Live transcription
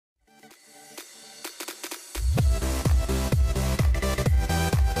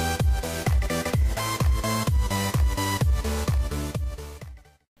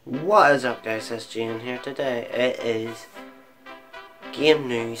What is up guys, SG in here today. It is Game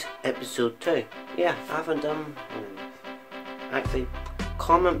News Episode 2. Yeah, I haven't done actually,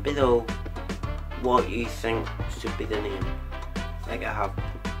 comment below what you think should be the name. Like I have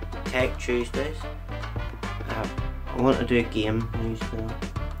Tech Tuesdays, I want to do a Game News now.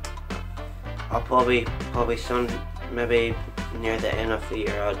 I'll probably maybe near the end of the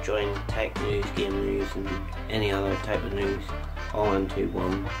year I'll join Tech News, Game News and any other type of news all into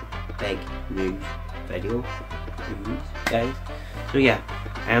one big news video. Guys. So yeah,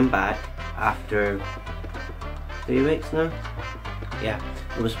 I am back after 3 weeks now. Yeah,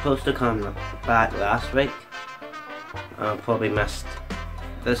 I was supposed to come back last week. I probably missed.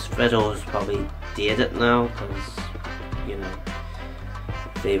 This video is probably dated now because, you know,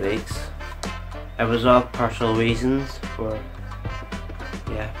 3 weeks. It was all personal reasons for,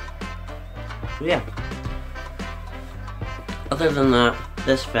 yeah. So yeah. Other than that,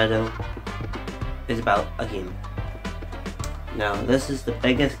 this video is about a game. Now, this is the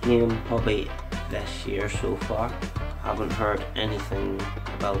biggest game probably this year so far. I haven't heard anything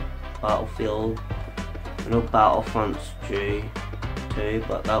about Battlefield. I know Battlefront's due too,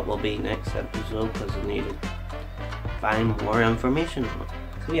 but that will be next episode because I need to find more information on it.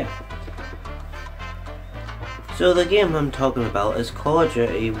 So yeah. So the game I'm talking about is Call of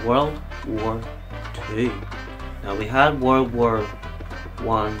Duty World War 2. Now we had World War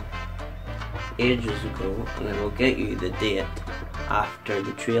 1 ages ago, and I will get you the date after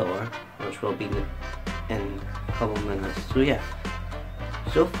the trailer, which will be in a couple minutes. So yeah,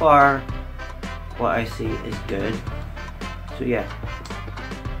 so far what I see is good. So yeah,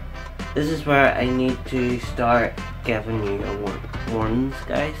 this is where I need to start giving you a warnings,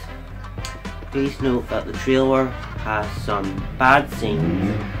 guys. Please note that the trailer has some bad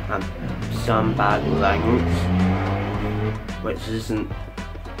scenes and some bad language, which isn't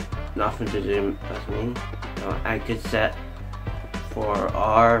nothing to do with me. I could set for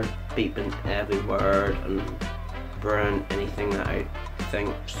R, beeping every word and burn anything that I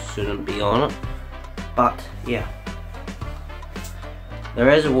think shouldn't be on it. But yeah, there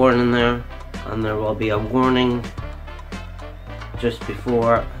is a warning there, and there will be a warning just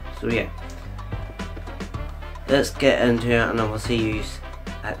before. So yeah, let's get into it, and I will see you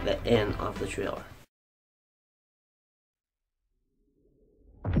at the end of the trailer.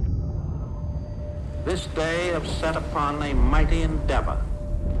 This day have set upon a mighty endeavor.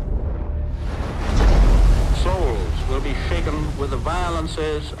 Souls will be shaken with the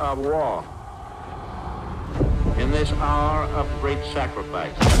violences of war. In this hour of great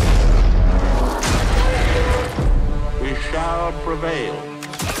sacrifice, we shall prevail.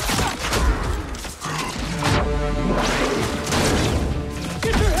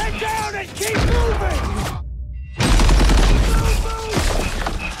 Get your head down and keep moving!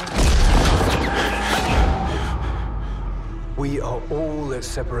 We are all that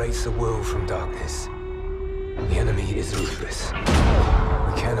separates the world from darkness. The enemy is ruthless.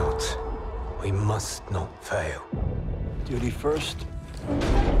 We cannot, we must not fail. Duty first.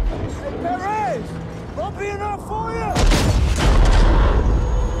 Hey, Perez! Won't be enough for you!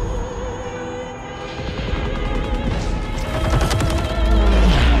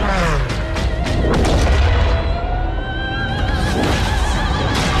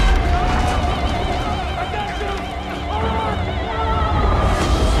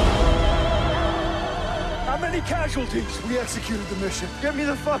 Casualties. We executed the mission. Get me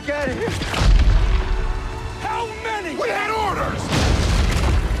the fuck out of here! How many? We had orders!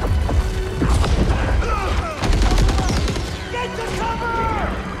 Get to cover!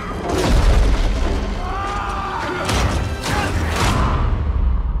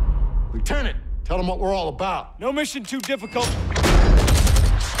 Lieutenant, tell them what we're all about. No mission too difficult.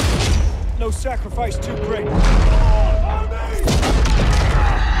 No sacrifice too great.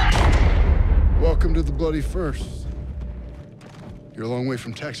 Welcome to the bloody first. You're a long way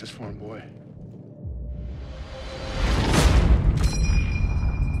from Texas, farm boy.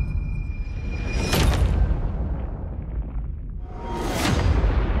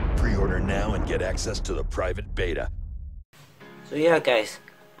 Pre-order now and get access to the private beta. So yeah guys,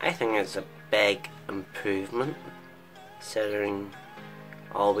 I think it's a big improvement considering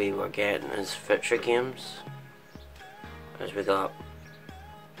all we were getting is future games. As we got,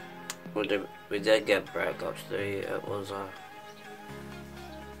 we did get Black Ops 3, it was a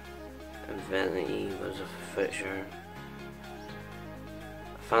Infinity was a future,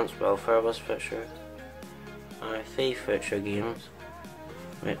 Advanced Welfare was future, 3 future games,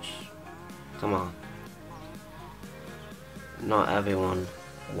 which, come on, not everyone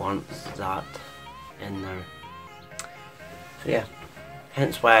wants that in there. So yeah,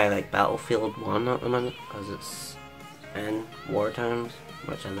 Hence why I like Battlefield 1 at the minute, because it's in war times,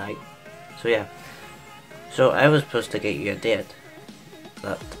 which I like. So yeah. So I was supposed to get you a date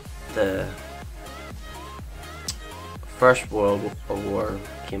that the First World War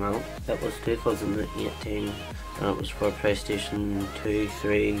came out. It was 2018 and it was for PlayStation 2,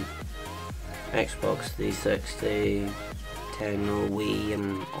 3, Xbox 360, 10, Wii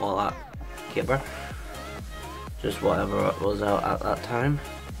and all that caper. Just whatever it was out at that time.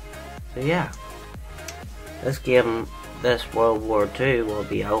 So yeah. This game, this World War II will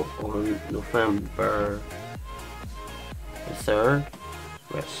be out on November the 3rd,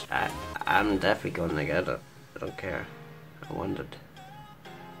 which I'm definitely going to get it. I don't care. I wondered.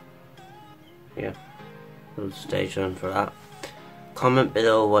 Yeah. So stay tuned for that. Comment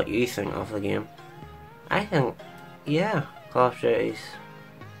below what you think of the game. I think, yeah, Call of Duty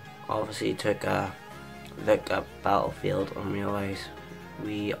obviously took a look at Battlefield and realised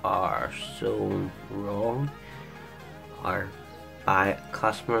we are so wrong. Our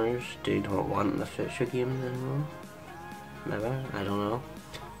customers do not want the future games anymore. Maybe, I don't know.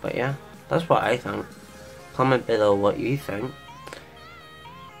 But yeah, that's what I think. Comment below what you think.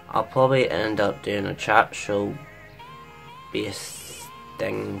 I'll probably end up doing a chat show based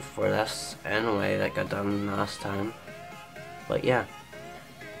thing for this anyway, like I done last time. But yeah,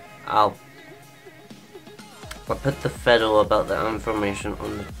 I'll put the fiddle about the information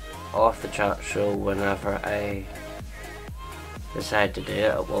on off the chat show whenever I decide to do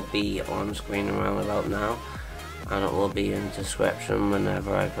it. It will be on screen around about now, and it will be in the description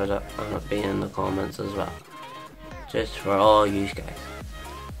whenever I put it, and it'll be in the comments as well, just for all you guys.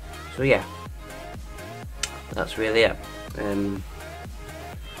 So yeah, that's really it.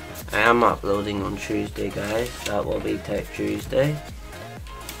 I am uploading on Tuesday, guys. That will be Tech Tuesday.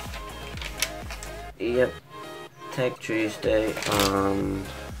 Yep, Tech Tuesday, and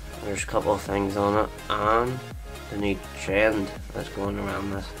there's a couple of things on it, and the new trend that's going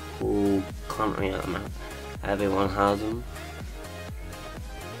around this whole country at the minute. Everyone has them.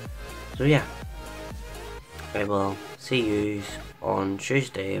 So yeah, I will see you on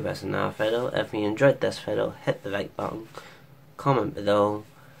Tuesday with another video. If you enjoyed this video, hit the like button, comment below,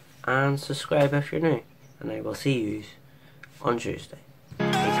 and subscribe if you're new. And I will see you on Tuesday.